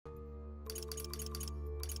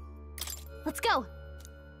Let's go.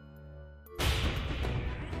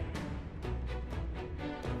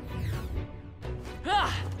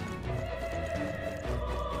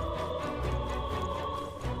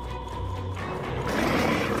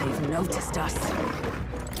 They've noticed us.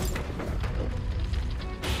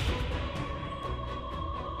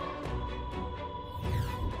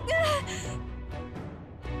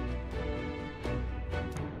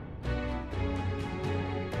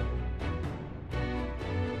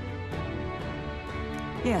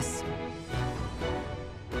 Yes.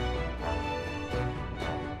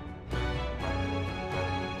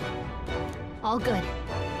 All good.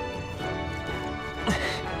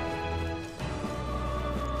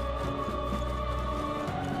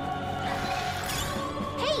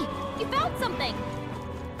 Hey, you found something.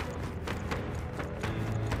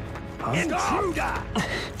 Intruder!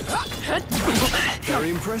 Very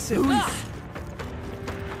impressive.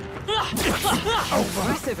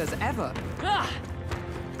 Impressive as ever.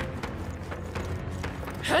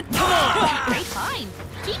 Great find.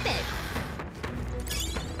 Keep it.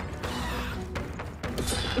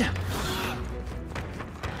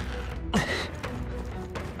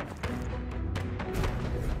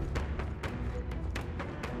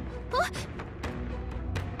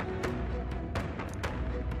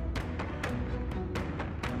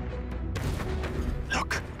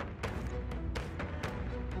 Look.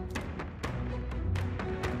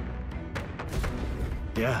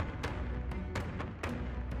 Yeah.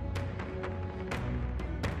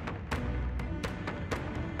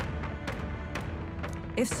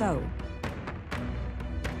 If so,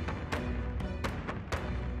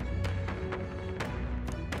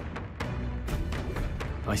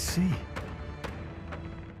 I see.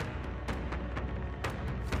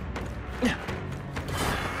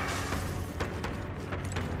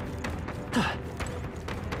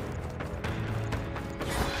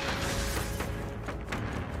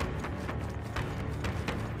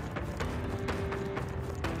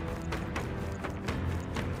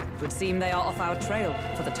 it would seem they are off our trail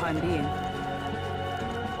for the time being.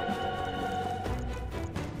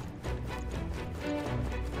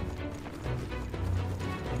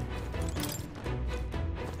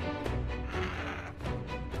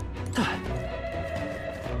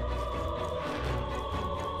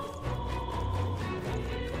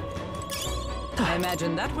 I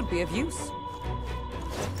imagine that would be of use.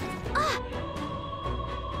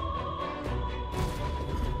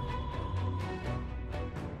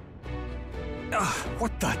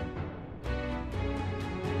 What the?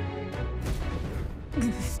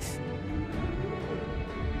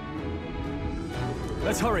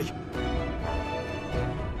 Let's hurry.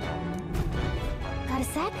 Got a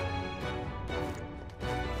sec?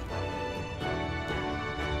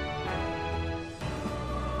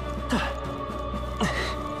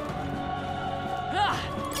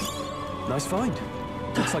 Nice find.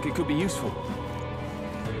 Looks like it could be useful.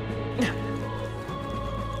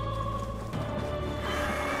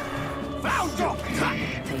 Found you!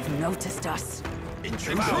 They've noticed us.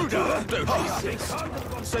 Intruder! Don't be fixed.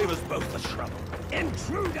 Save us both the trouble.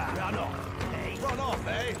 Intruder! Run off, eh? Run off,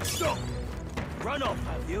 eh? Stop! Run off,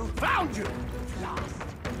 have you? Found you! Last.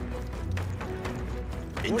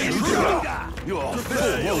 Intruder! You are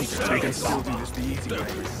full won't take us. Still do this the easy way.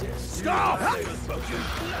 Stop!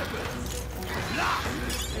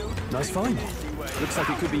 Nice find. Looks like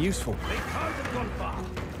it could be useful. They can't have gone far.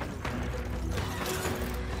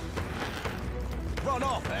 Run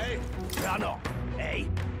off, eh? Run off, eh?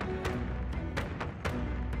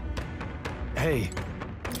 Hey.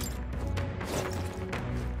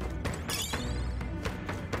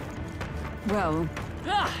 Well,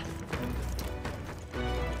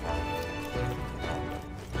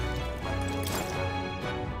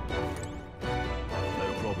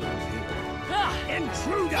 No problems here.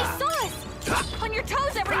 Intruder! They saw us! On your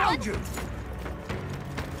toes, everyone! Found you!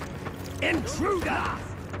 Intruder!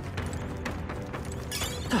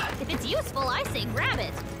 If it's useful, I say grab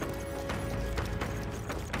it.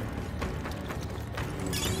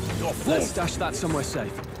 Let's stash that somewhere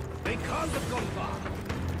safe. They can't have gone far.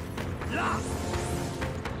 Last!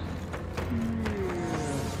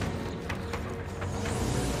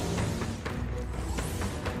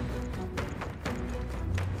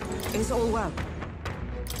 is all well.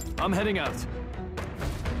 I'm heading out.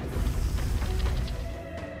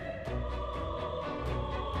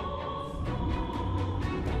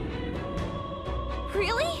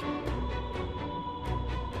 Really?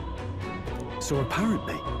 So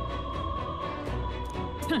apparently...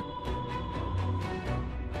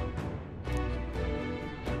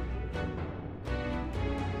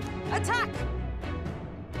 Attack!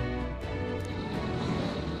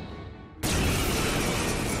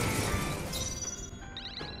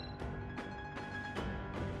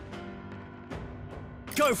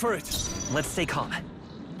 Go for it! Let's stay calm.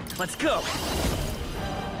 Let's go!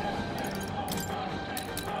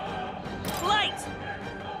 Light!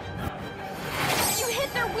 You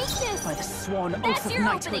hit their weakness! By the sworn oath That's of your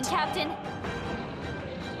knighthood. opening, Captain!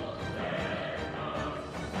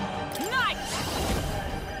 Knight!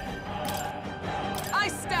 I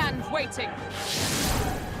stand waiting.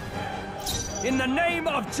 In the name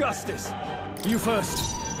of justice! You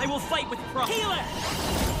first. I will fight with pride. Healer!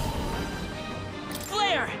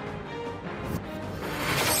 Flare!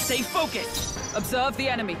 Stay focused! Observe the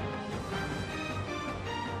enemy.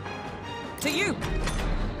 To you!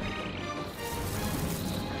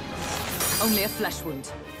 Only a flesh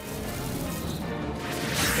wound.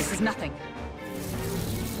 This is nothing.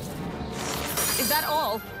 Is that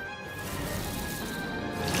all?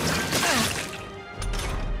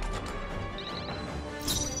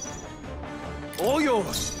 All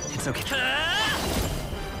yours! It's okay.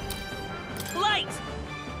 Light!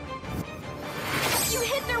 You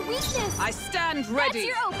hit their weakness! I stand That's ready.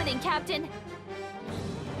 your opening, Captain!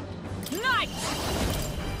 Knight!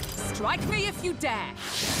 Strike me if you dare.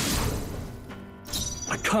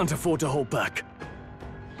 I can't afford to hold back.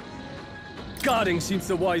 Guarding seems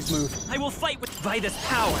the wise move. I will fight with Vitus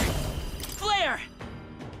power. Flare!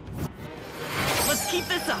 Let's keep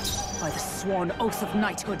this up. By the sworn oath of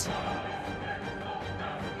knighthood.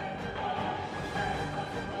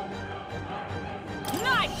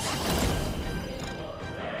 Knight!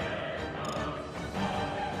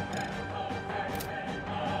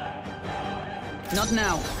 Not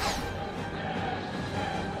now.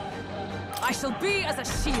 I shall be as a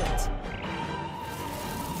shield.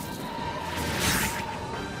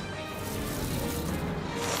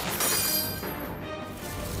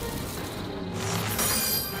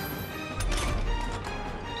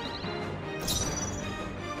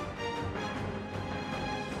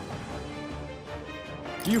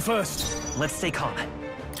 You first. Let's stay calm.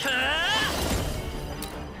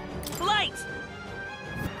 Light!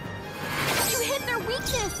 You hit their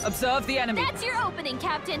weakness! Observe the enemy. That's your opening,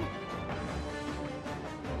 Captain!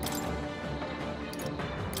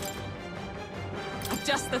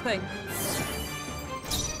 Just the thing.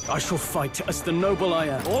 I shall fight as the noble I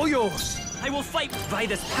am. All yours! I will fight with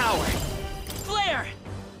Vitus power. Flare!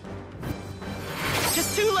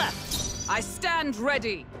 Just two left. I stand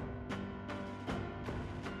ready.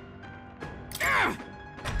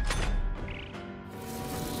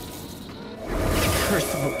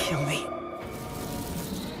 Curse will kill me.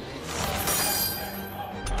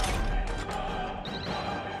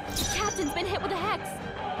 The Captain's been hit with a hex.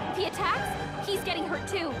 If he attacks, he's getting hurt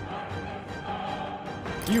too.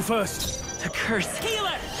 You first. The curse.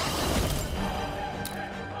 Healer!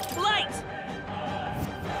 Light!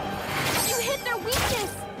 You hit their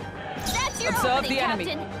weakness! That's your Observe opening, the enemy.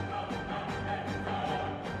 Captain!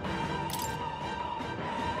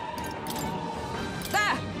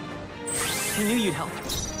 There! I knew you'd help.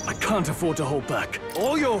 I can't afford to hold back.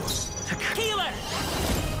 All yours! The Healer!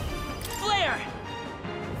 Flare!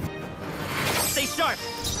 Stay sharp.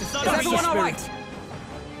 It's not Is a everyone spirit. all right?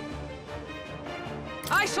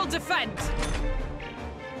 I shall defend.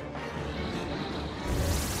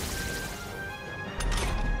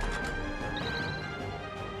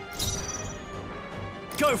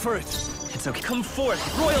 Go for it! It's okay. Come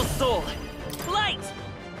forth, Royal Soul! Light!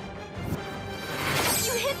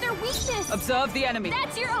 You hit their weakness! Observe the enemy.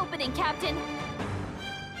 That's your opening, Captain!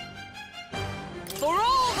 For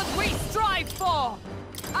all that we strive for,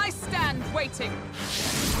 I stand waiting.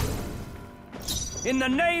 In the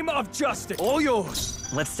name of justice! All yours!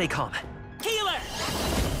 Let's stay calm. Healer!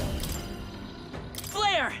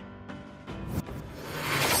 Flare!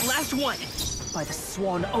 Last one! By the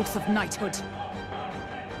sworn oath of knighthood.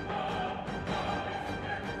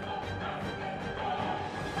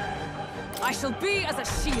 I shall be as a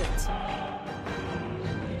shield.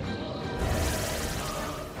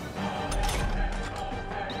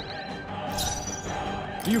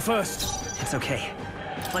 You first. It's okay.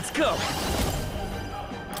 Let's go!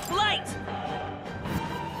 Light!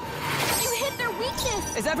 You hit their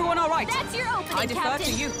weakness! Is everyone all right? That's your opening, I defer Captain!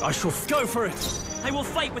 to you. I shall go for it! I will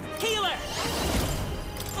fight with Healer!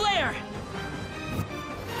 Flare!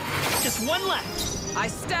 Just one left! I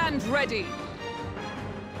stand ready.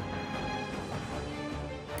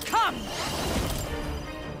 Come!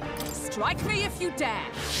 Strike me if you dare.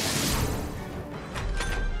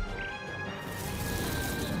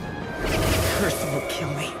 Curse will kill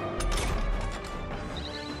me.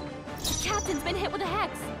 The Captain's been hit with a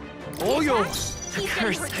hex. If All he yours. attacks, The he's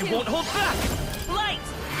curse! getting hurt I too. won't hold back! Light!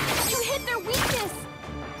 You hit their weakness!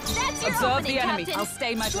 That's your Observe opening, the enemy. Captain! I'll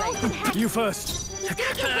stay my Stroll's blade. been hacked. You first. He's gonna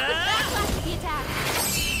get hit with backlash if he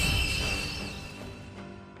attacks.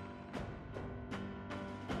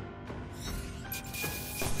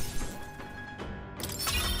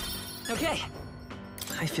 Okay.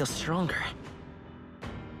 I feel stronger.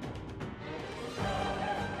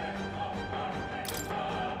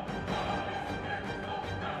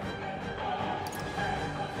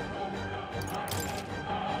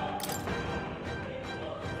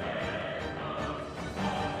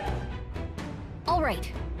 All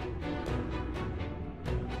right.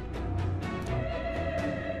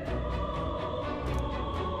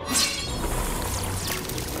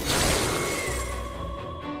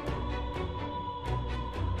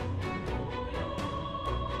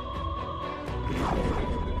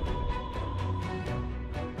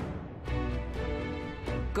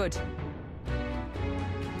 Good.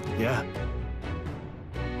 Yeah.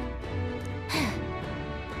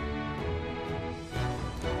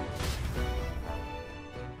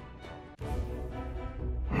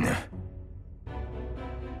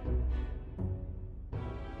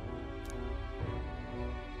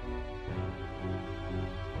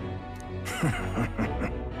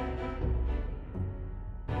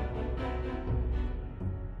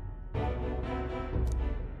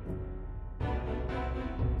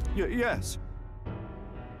 Yes.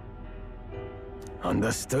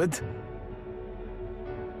 Understood.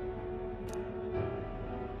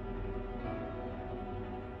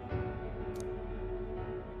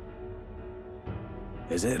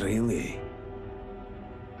 Is it really?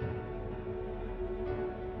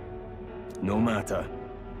 No matter.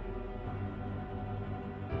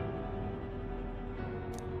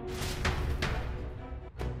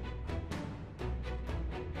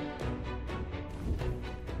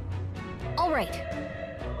 All right.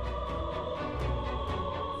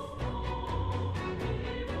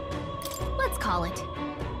 Let's call it.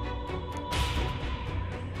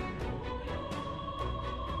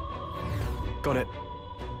 Got it.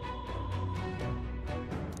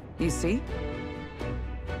 You see?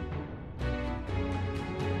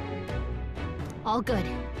 All good.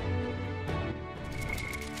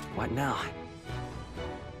 What now?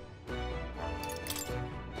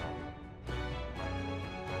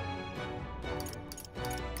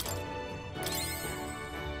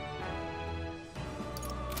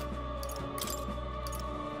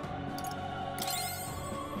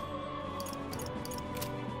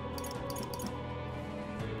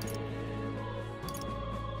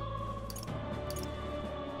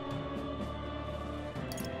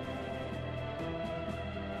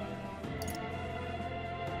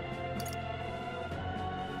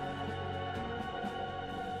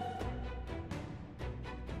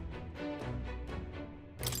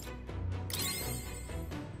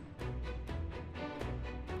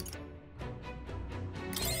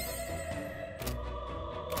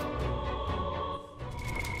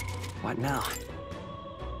 What now?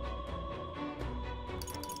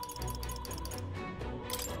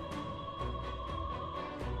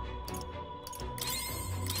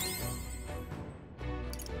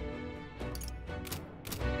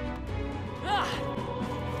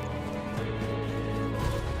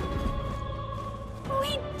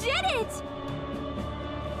 We did it!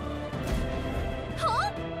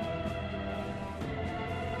 Huh?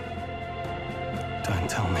 Don't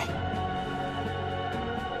tell me.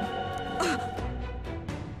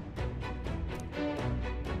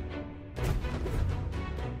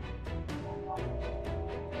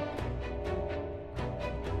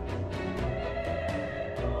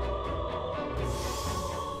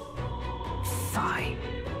 Fine.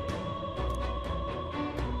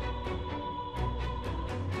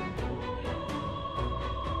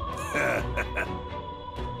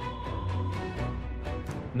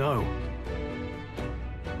 No.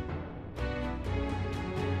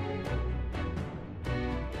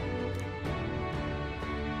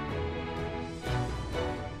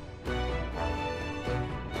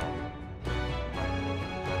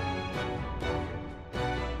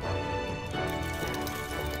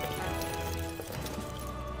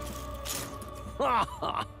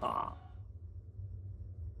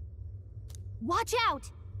 Watch out!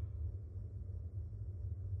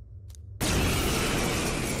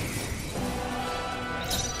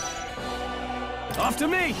 After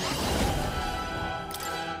me!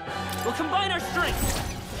 We'll combine our strengths!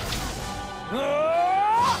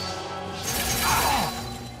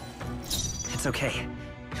 It's okay.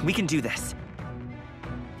 We can do this.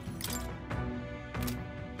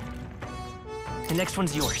 The next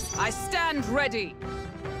one's yours. I stand ready.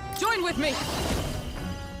 Join with me.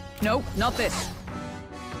 No, not this.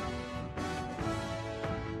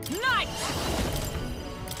 Knight!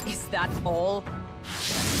 Is that all?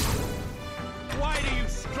 Why do you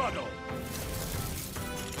struggle?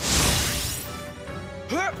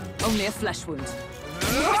 Only a flesh wound.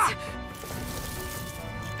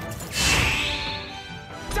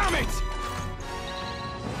 Damn it!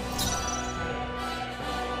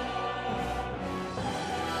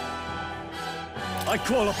 I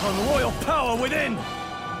call upon royal power within!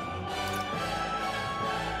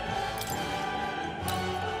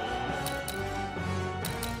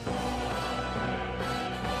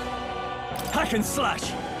 Hack and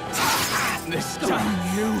slash! This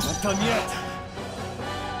damn you! Not done yet!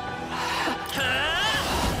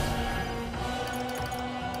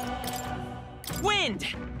 Wind!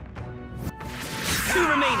 2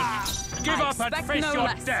 remaining. Give up and expect face no your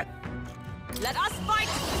less. death! Let us fight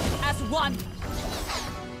as one!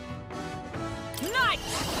 Knight!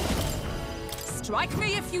 Strike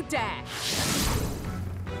me if you dare!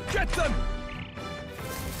 Get them!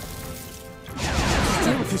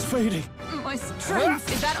 Strength is fading. My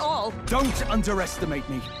strength, is that all? Don't underestimate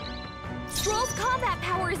me. Stroll's combat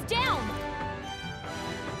power is down!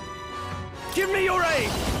 Give me your aid!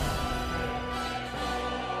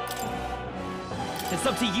 It's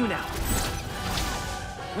up to you now.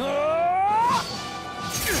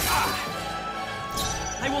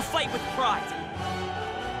 I will fight with pride.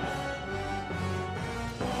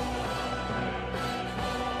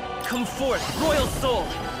 Come forth, royal soul.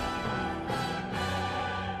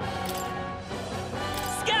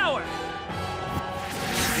 Scour!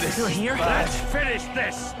 Still here? Let's finish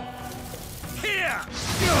this! Here!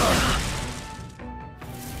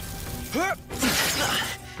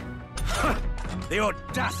 The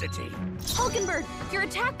audacity! Hulkenberg, your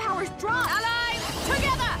attack power's dropped! Allies,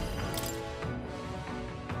 together!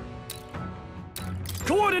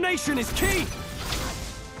 Coordination is key!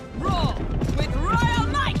 Roar with royal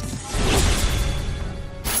might!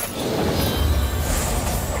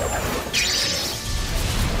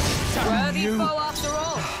 Worthy foe after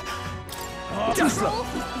all. Stroll,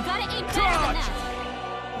 you gotta aim better than that!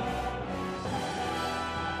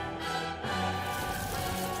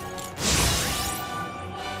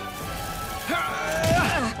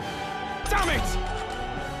 Damn it!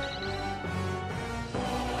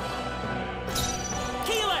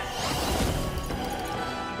 Healer!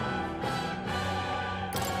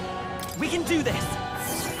 We can do this!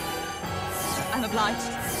 I'm obliged.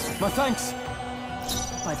 My thanks.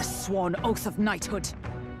 By the sworn oath of knighthood.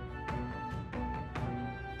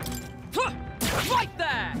 Right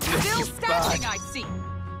there! Still standing, I see.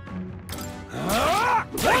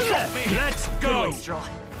 Let's Good go! one, Stroll.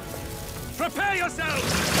 Prepare yourselves!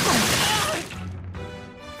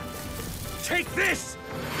 Take this!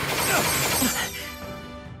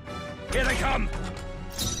 Here they come!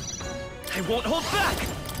 I won't hold back!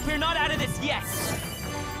 We're not out of this yet!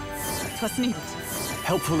 'Twas needed.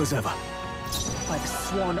 Helpful as ever. By the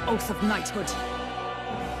sworn oath of knighthood.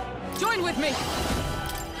 Join with me!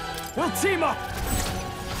 We'll team up!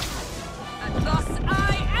 And thus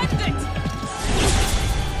I end it!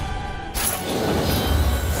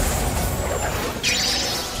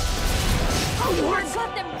 Hulkenberg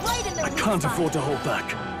got them right in their I weak can't spot. afford to hold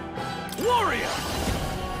back. Warrior!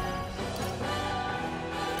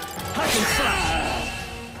 Hack and slash!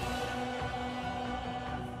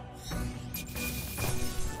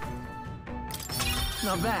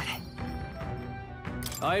 Not bad.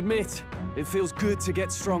 I admit, it feels good to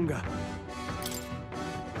get stronger.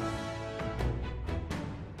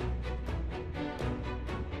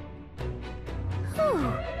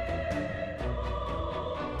 Whew.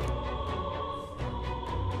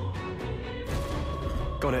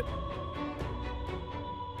 Got it.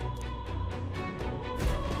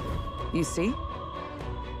 You see?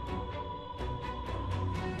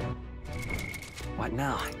 What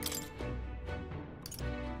now?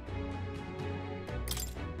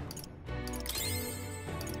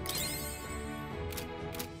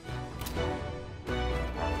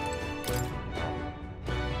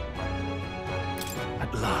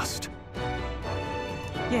 At last.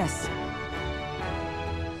 Yes.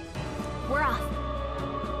 We're off.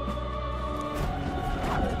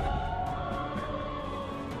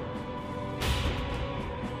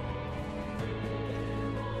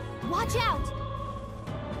 Watch out!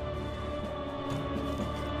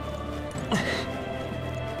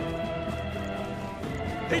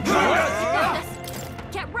 Got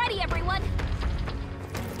this. Get ready, everyone!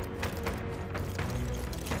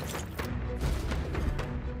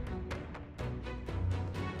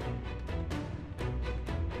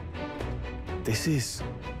 This is...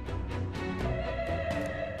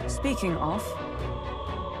 Speaking of...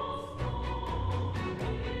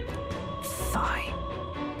 Fine.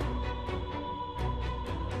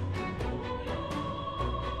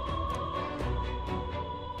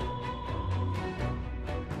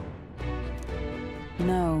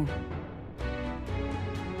 No.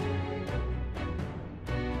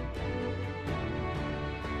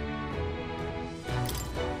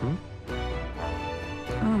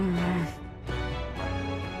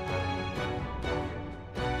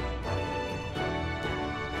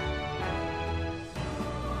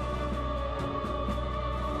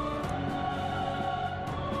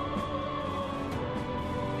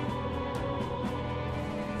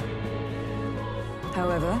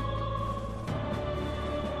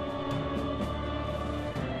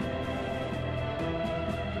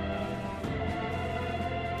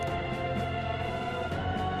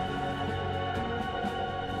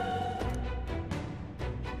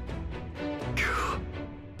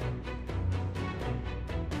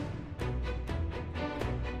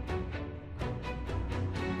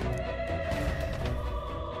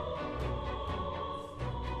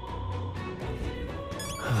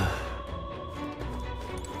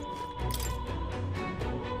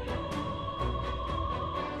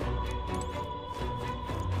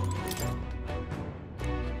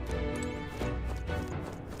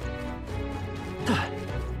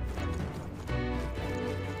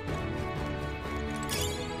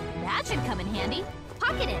 should come in handy.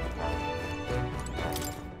 Pocket it.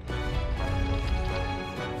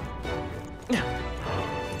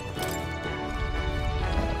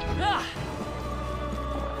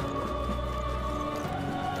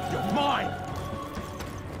 You're mine!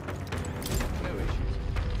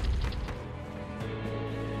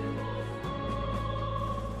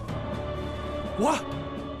 What?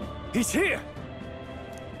 He's here!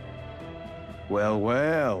 Well,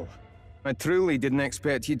 well. I truly didn't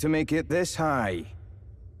expect you to make it this high.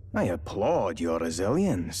 I applaud your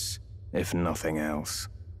resilience, if nothing else.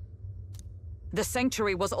 The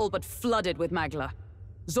sanctuary was all but flooded with Magla.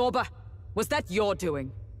 Zorba, was that your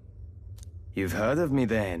doing? You've heard of me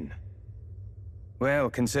then?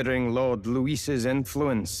 Well, considering Lord Luis's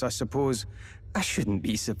influence, I suppose I shouldn't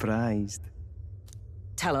be surprised.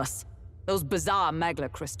 Tell us, those bizarre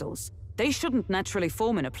Magla crystals, they shouldn't naturally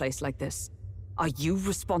form in a place like this. Are you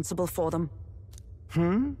responsible for them?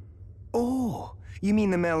 Oh, you mean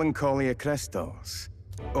the Melancholia crystals?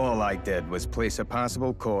 All I did was place a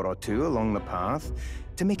passable core or two along the path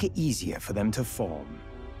to make it easier for them to form.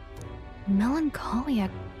 Melancholia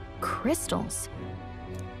crystals.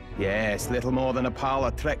 Yes, little more than a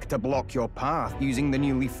parlor trick to block your path using the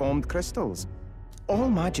newly formed crystals. All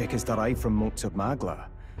magic is derived from motes of Magla.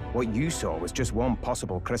 What you saw was just one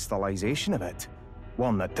possible crystallization of it.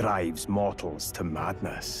 One that drives mortals to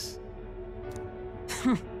madness.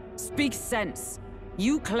 Speak sense.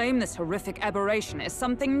 You claim this horrific aberration is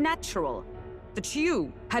something natural. That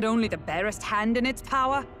you had only the barest hand in its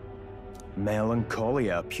power?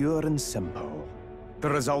 Melancholia, pure and simple. The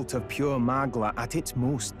result of pure Magla at its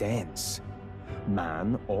most dense.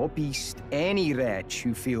 Man or beast, any wretch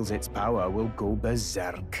who feels its power will go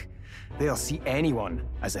berserk. They'll see anyone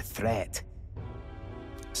as a threat.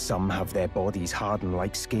 Some have their bodies harden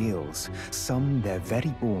like scales. Some, their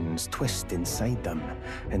very bones twist inside them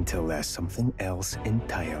until they're something else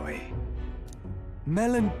entirely.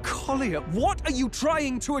 Melancholia? What are you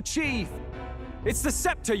trying to achieve? It's the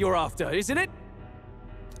scepter you're after, isn't it?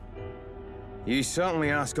 You certainly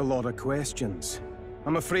ask a lot of questions.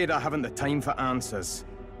 I'm afraid I haven't the time for answers.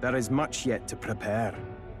 There is much yet to prepare.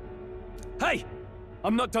 Hey!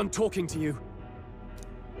 I'm not done talking to you.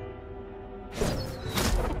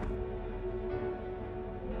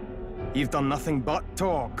 You've done nothing but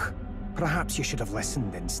talk. Perhaps you should have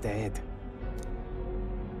listened instead.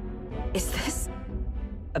 Is this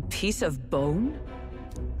a piece of bone?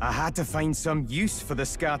 I had to find some use for the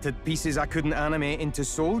scattered pieces I couldn't animate into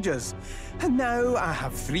soldiers. And now I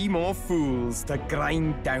have 3 more fools to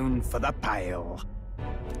grind down for the pile.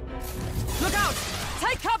 Look out!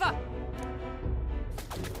 Take cover!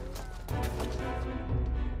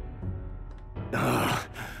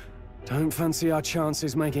 Don't fancy our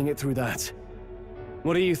chances making it through that.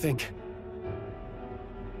 What do you think?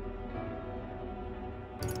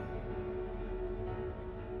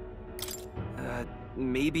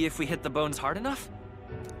 Maybe if we hit the bones hard enough?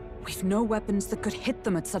 We've no weapons that could hit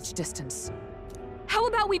them at such distance. How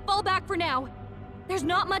about we fall back for now? There's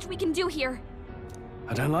not much we can do here.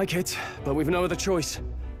 I don't like it, but we've no other choice.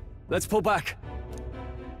 Let's pull back.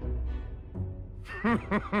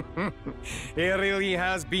 It really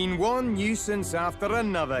has been one nuisance after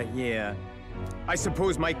another here. I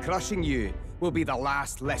suppose my crushing you will be the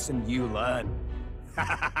last lesson you learn.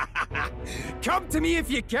 Come to me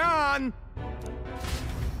if you can!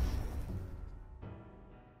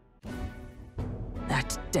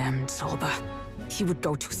 That damned Zorba. He would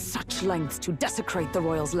go to such lengths to desecrate the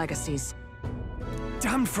Royals' legacies.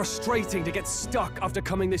 Damn frustrating to get stuck after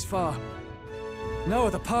coming this far. No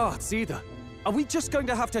other paths either. Are we just going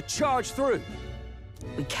to have to charge through?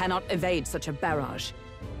 We cannot evade such a barrage,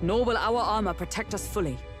 nor will our armor protect us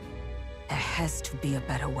fully. There has to be a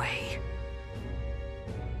better way.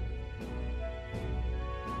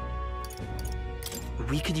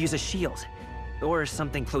 We could use a shield, or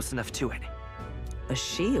something close enough to it. A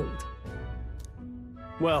shield?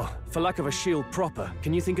 Well, for lack of a shield proper,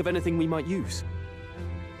 can you think of anything we might use?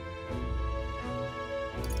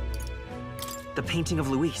 The painting of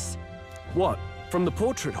Luis. What? From the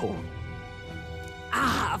portrait hall?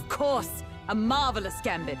 Ah, of course! A marvelous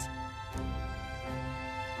gambit!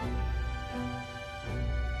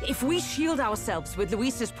 If we shield ourselves with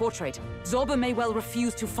Luis's portrait, Zorba may well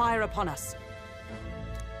refuse to fire upon us.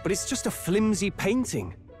 But it's just a flimsy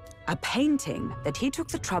painting. A painting that he took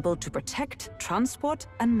the trouble to protect, transport,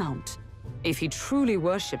 and mount. If he truly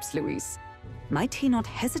worships Luis, might he not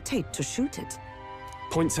hesitate to shoot it?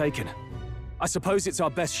 Point taken. I suppose it's our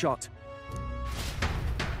best shot.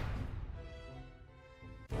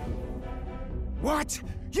 What?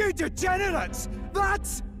 You degenerates!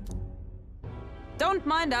 That's... Don't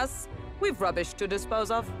mind us. We've rubbish to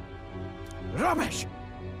dispose of. Rubbish!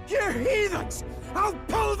 You heathens! I'll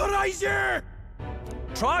pulverize you!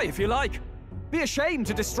 Try if you like. Be ashamed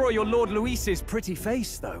to destroy your Lord Luis's pretty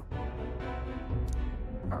face, though.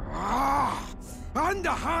 Ah!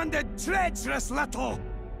 Underhanded, treacherous little!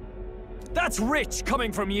 That's rich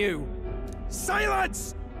coming from you!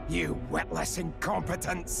 Silence! You witless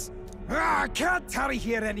incompetents! I can't tarry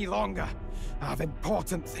here any longer. I have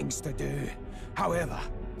important things to do. However,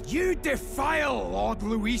 you defile Lord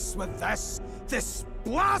Luis with this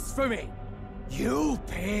blasphemy! You'll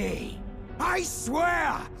pay! I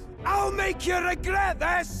swear! I'll make you regret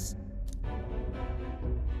this!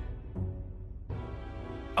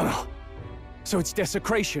 Ugh. So it's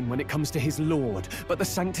desecration when it comes to his lord, but the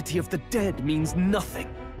sanctity of the dead means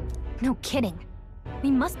nothing. No kidding. We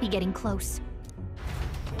must be getting close.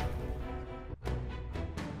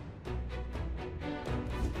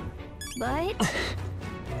 But...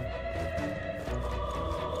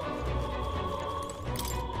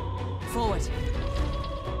 Forward.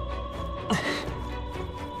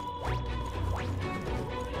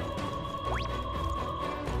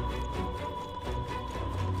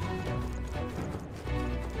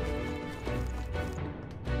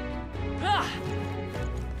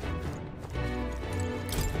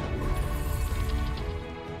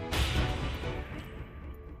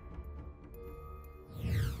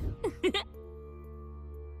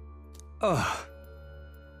 Ugh.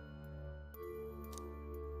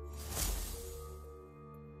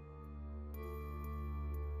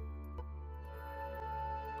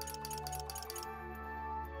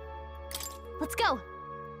 Let's go!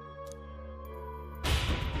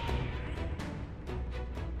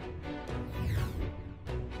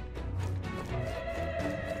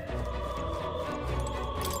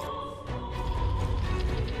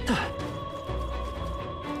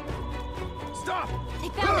 Stop! They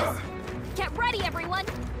found us! Get ready, everyone!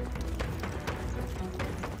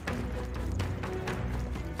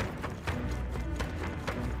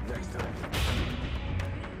 Next time.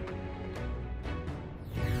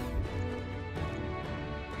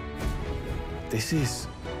 This is...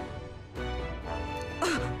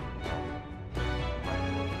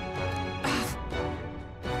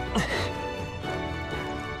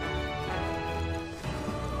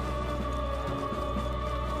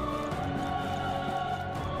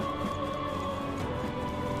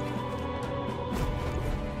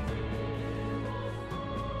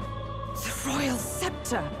 The royal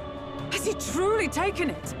scepter! Has he truly taken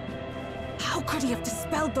it? How could he have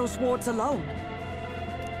dispelled those wards alone?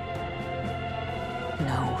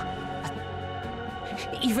 No.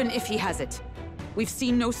 Even if he has it, we've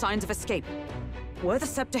seen no signs of escape. Were the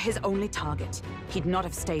scepter his only target, he'd not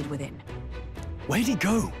have stayed within. Where'd he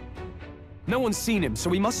go? No one's seen him, so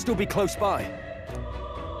he must still be close by.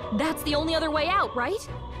 That's the only other way out, right?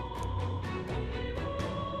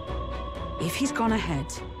 If he's gone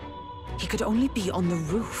ahead, he could only be on the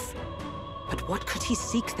roof. But what could he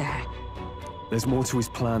seek there? There's more to his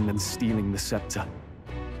plan than stealing the scepter.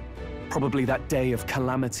 Probably that day of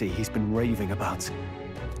calamity he's been raving about.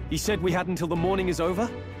 He said we had until the morning is over?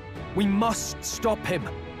 We must stop him!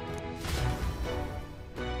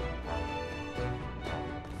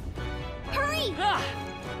 Hurry!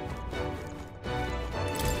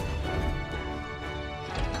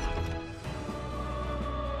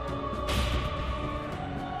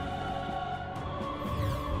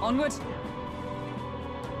 Onward!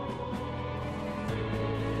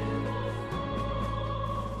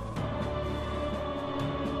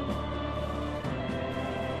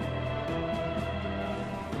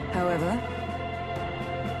 However,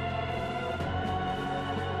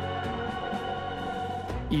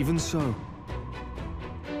 even so.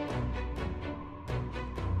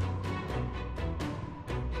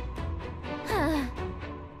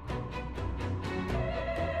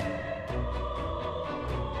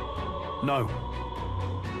 No.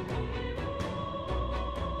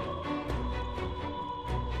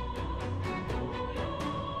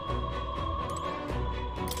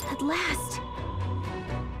 At last!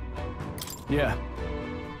 Yeah.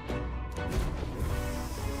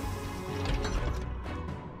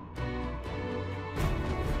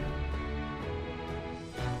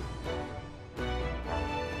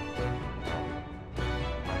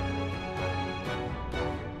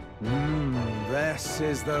 This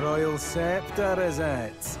is the royal scepter, is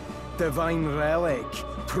it? Divine relic,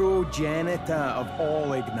 progenitor of all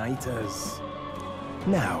igniters.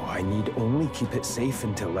 Now I need only keep it safe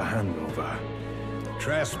until the handover.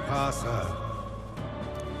 Trespasser,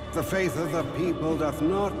 the faith of the people doth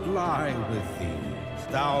not lie with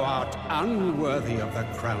thee. Thou art unworthy of the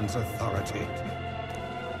crown's authority.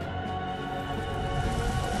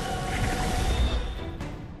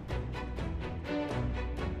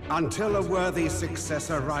 Until a worthy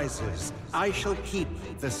successor rises, I shall keep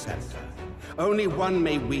the scepter. Only one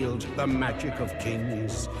may wield the magic of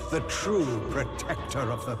kings, the true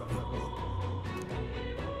protector of the people.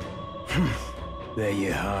 There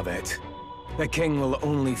you have it. The king will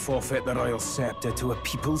only forfeit the royal scepter to a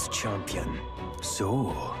people's champion.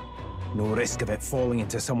 So, no risk of it falling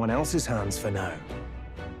into someone else's hands for now.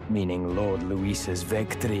 Meaning Lord Luis's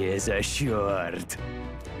victory is assured.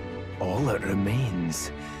 All that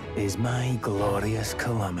remains is my glorious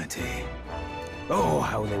calamity. Oh,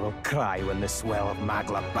 how they will cry when the swell of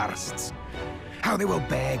Magla bursts. How they will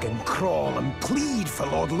beg and crawl and plead for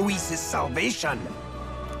Lord Luis's salvation.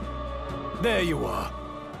 There you are.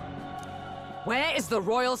 Where is the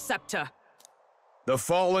royal scepter? The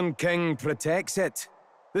fallen king protects it.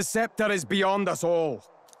 The scepter is beyond us all.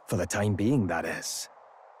 For the time being, that is.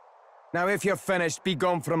 Now, if you're finished, be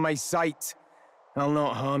gone from my sight. I'll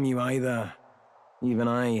not harm you either. Even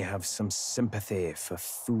I have some sympathy for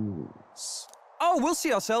fools. Oh, we'll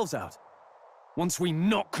see ourselves out. Once we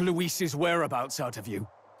knock Luis's whereabouts out of you.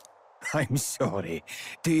 I'm sorry.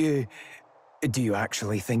 Do you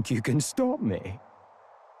actually think you can stop me?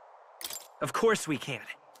 Of course we can.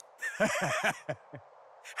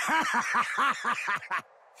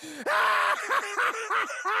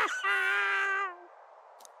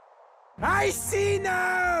 I see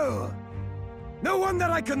now! No wonder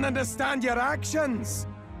I couldn't understand your actions.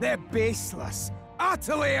 They're baseless,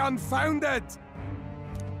 utterly unfounded.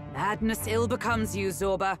 Madness ill becomes you,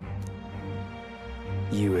 ZORBA.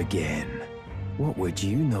 You again. What would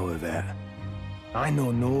you know of it? I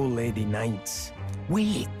know no lady knights.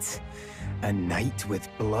 Wait! A knight with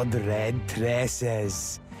blood-red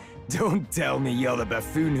tresses. Don't tell me you're the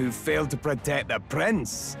buffoon who failed to protect the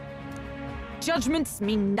prince. Judgments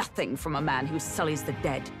mean nothing from a man who sullies the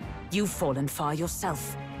dead. You've fallen far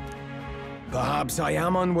yourself. Perhaps I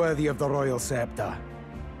am unworthy of the royal scepter.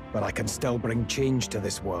 But I can still bring change to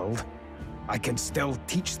this world. I can still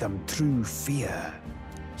teach them true fear.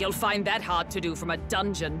 You'll find that hard to do from a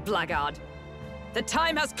dungeon, blackguard. The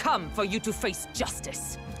time has come for you to face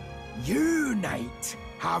justice. You, knight,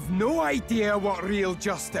 have no idea what real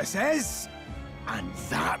justice is. And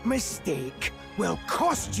that mistake will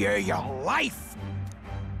cost you your life.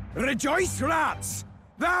 Rejoice, rats!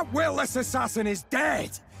 That witless assassin is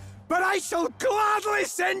dead. But I shall gladly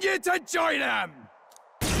send you to join him!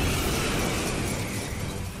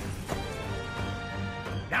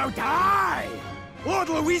 Now die! Lord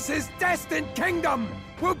Luis's destined kingdom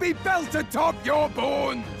will be built atop your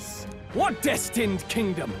bones! What destined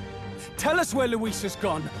kingdom? Tell us where Luis has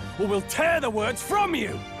gone, or we'll tear the words from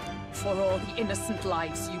you! For all the innocent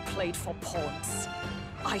lives you played for pawns,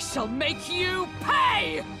 I shall make you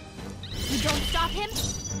pay! You don't stop him,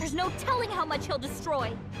 there's no telling how much he'll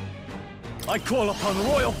destroy. I call upon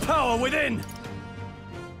royal power within!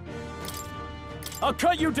 I'll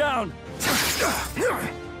cut you down!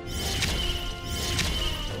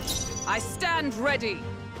 I stand ready.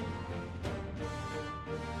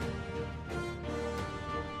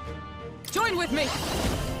 Join with me!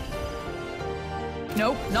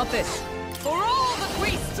 No, not this. For all that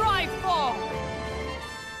we strive for!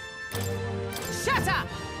 Shatter!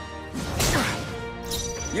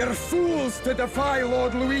 You're fools to defy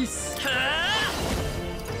Lord Luis!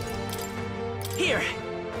 Here!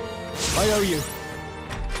 I owe you.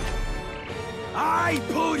 I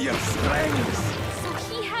pull your strings! So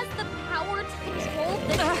he has the power to control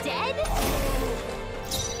the dead?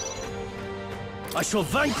 I shall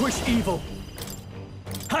vanquish evil.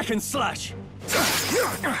 Hack and slash.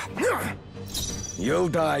 You'll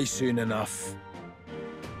die soon enough.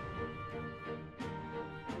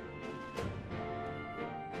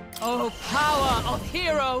 Oh, power of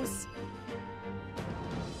heroes!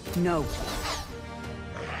 No.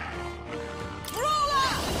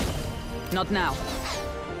 Ruler! Not now.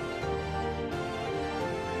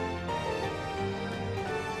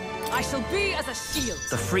 I shall be as a shield.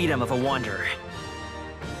 The freedom of a wanderer.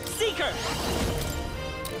 Seeker!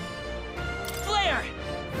 Flare!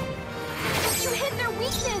 You hit their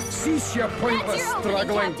weakness! Cease your That's pointless your opening,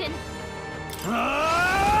 struggling! Captain.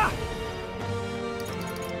 Ah!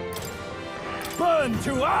 Burn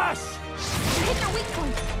to ash! You hit their weak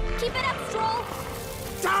point. Keep it up, Stroll.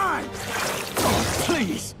 Die! Oh,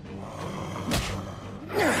 please!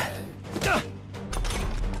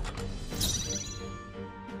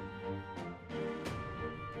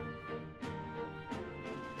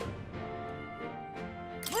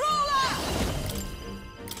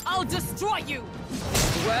 I'll destroy you!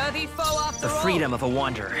 Worthy foe after The all! freedom of a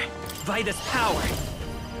wanderer. Vitus power.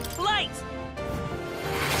 Light!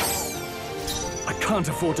 I can't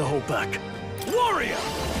afford to hold back. Warrior!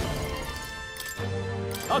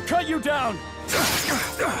 I'll cut you down!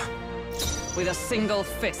 With a single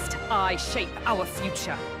fist, I shape our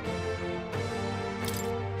future.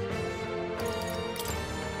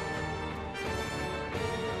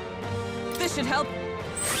 This should help.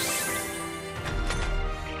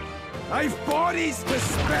 I've bodies to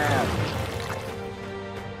spare!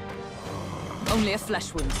 Only a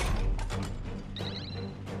flesh wound.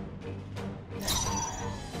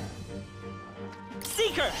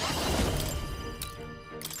 Seeker!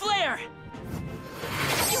 Flare!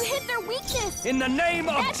 You hit their weakness! In the name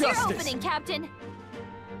of That's your justice! opening, Captain!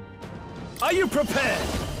 Are you prepared?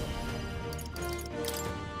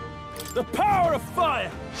 The power of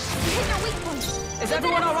fire! You hit their weak point! Is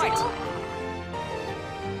everyone all right?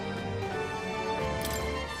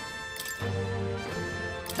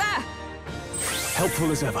 There!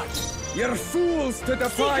 Helpful as ever. You're fools to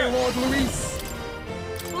defy Seeker! Lord Luis!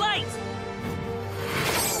 Light!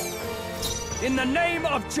 In the name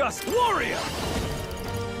of just warrior!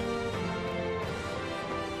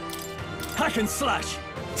 Hack and slash!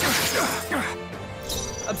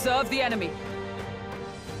 Observe the enemy.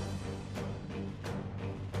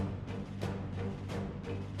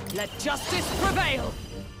 Let justice prevail!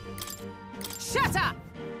 Shatter!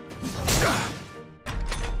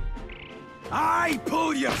 I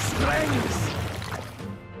pull your strings!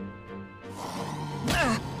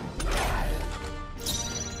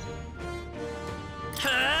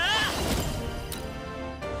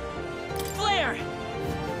 Flare!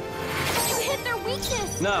 You hit their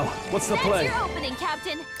weakness! Now, what's the That's play? your opening,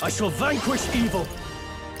 Captain! I shall vanquish evil!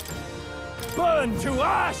 Burn to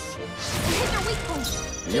ash! You hit their weak point!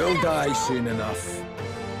 You'll die soon enough.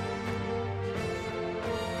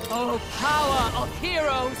 Oh, power of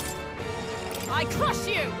heroes! I crush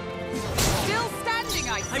you! Still standing,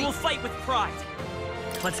 I I see! will fight with pride.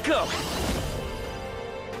 Let's go.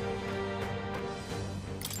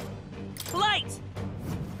 Light!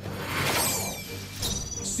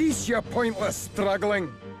 Cease your pointless struggling.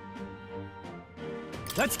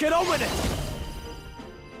 Let's get on with it!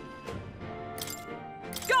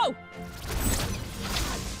 Go!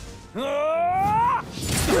 Ah!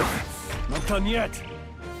 Not done yet.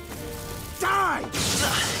 Die!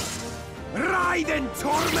 Ride in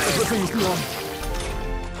torment! Everything's gone.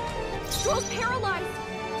 Stroll's paralyzed!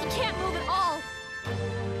 He can't move at all!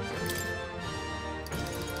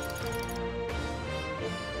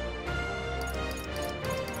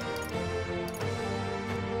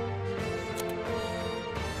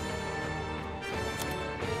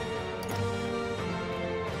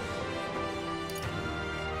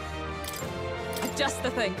 Just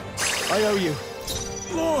the thing. I owe you.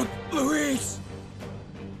 Lord Luis!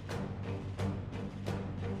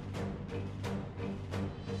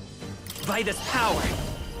 Vitus power.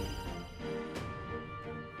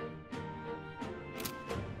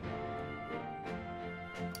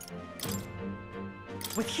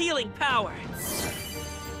 With healing power.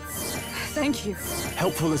 Thank you.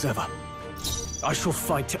 Helpful as ever. I shall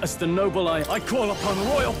fight as the noble I call upon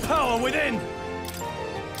royal power within!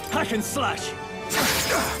 Hack and slash!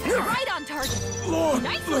 Right on target! Lord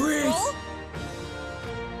Nice one, Luis! Stroll!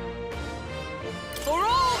 For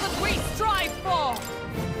all that we strive for!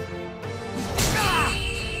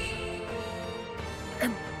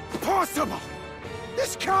 Impossible!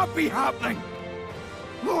 This can't be happening!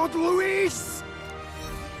 Lord Luis!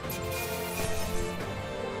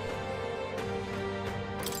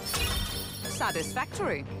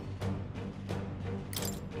 Satisfactory.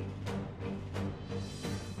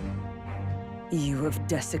 You have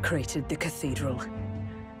desecrated the cathedral.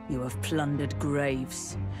 You have plundered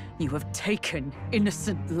graves. You have taken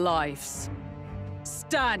innocent lives.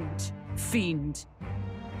 Stand, fiend,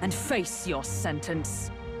 and face your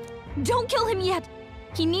sentence. Don't kill him yet!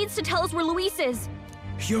 He needs to tell us where Luis is!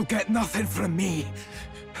 You'll get nothing from me.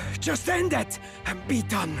 Just end it and be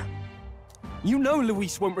done. You know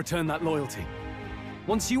Luis won't return that loyalty.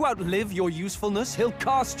 Once you outlive your usefulness, he'll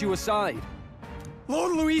cast you aside.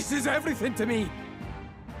 Lord Luis is everything to me.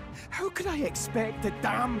 How could I expect the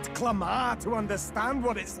damned Clamar to understand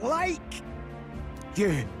what it's like?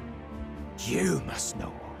 You must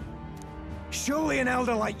know. Surely an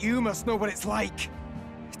elder like you must know what it's like.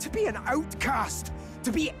 To be an outcast,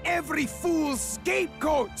 to be every fool's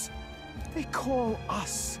scapegoat. They call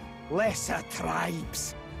us lesser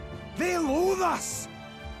tribes. They loathe us.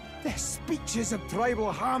 Their speeches of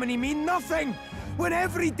tribal harmony mean nothing, when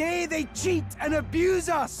every day they cheat and abuse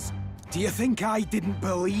us. Do you think I didn't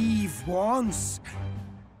believe once?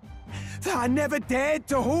 That I never dared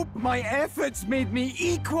to hope my efforts made me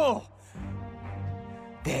equal?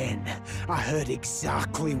 Then, I heard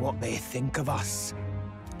exactly what they think of us.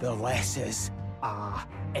 The Lessers are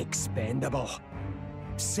expendable.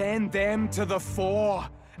 Send them to the fore,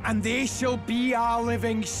 and they shall be our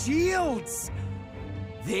living shields.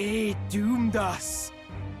 They doomed us,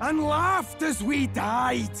 and laughed as we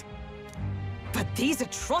died. But these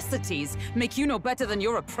atrocities make you no better than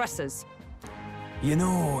your oppressors. You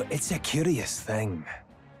know, it's a curious thing.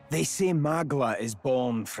 They say Magla is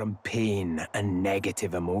born from pain and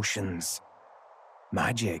negative emotions.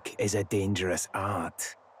 Magic is a dangerous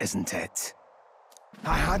art, isn't it?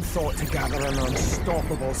 I had thought to gather an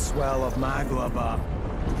unstoppable swell of Magla, but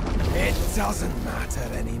it doesn't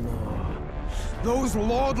matter anymore. Those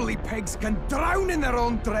lordly pigs can drown in their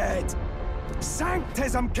own dread.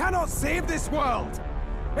 Sanctism cannot save this world.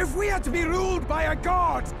 If we are to be ruled by a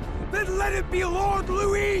god, then let it be Lord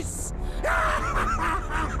Luis!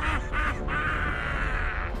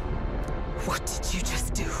 What did you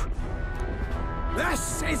just do?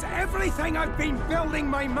 This is everything I've been building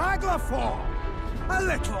my Magla for! A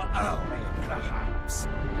little early, perhaps.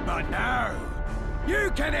 But now,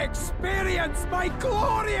 you can experience my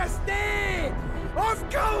glorious day of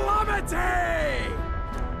calamity!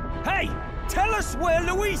 Hey! Tell us where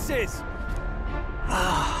Luis is!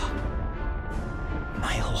 Ah,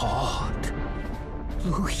 my lord,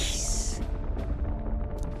 Luis.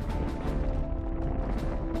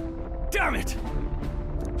 Damn it!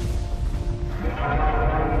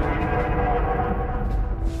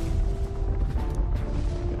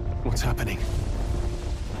 What's happening?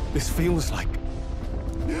 This feels like...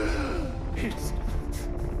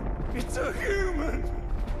 It's a human!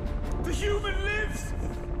 The human lives!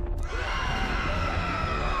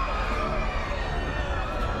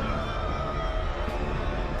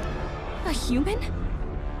 A human?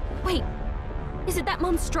 Wait, is it that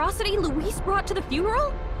monstrosity Luis brought to the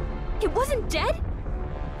funeral? It wasn't dead?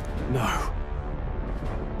 No.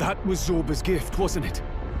 That was Zorba's gift, wasn't it?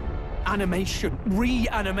 Animation.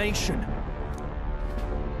 Reanimation.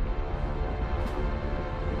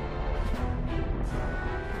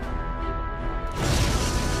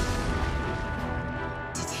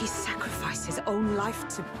 Did he sacrifice his own life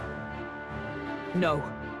to... No.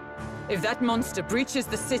 If that monster breaches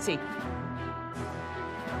the city...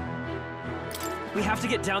 We have to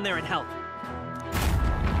get down there and help.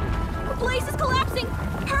 The place is collapsing!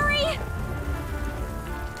 Hurry!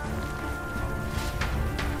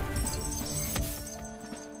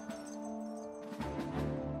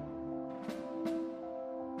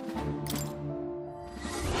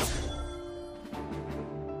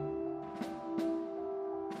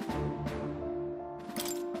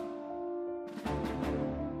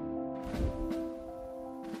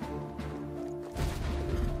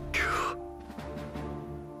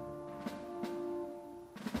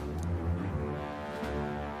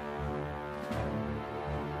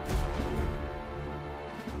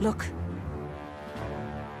 Look.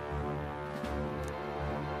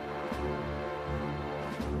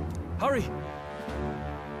 Hurry!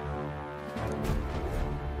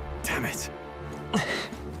 Damn it.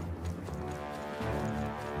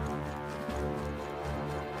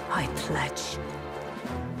 I pledge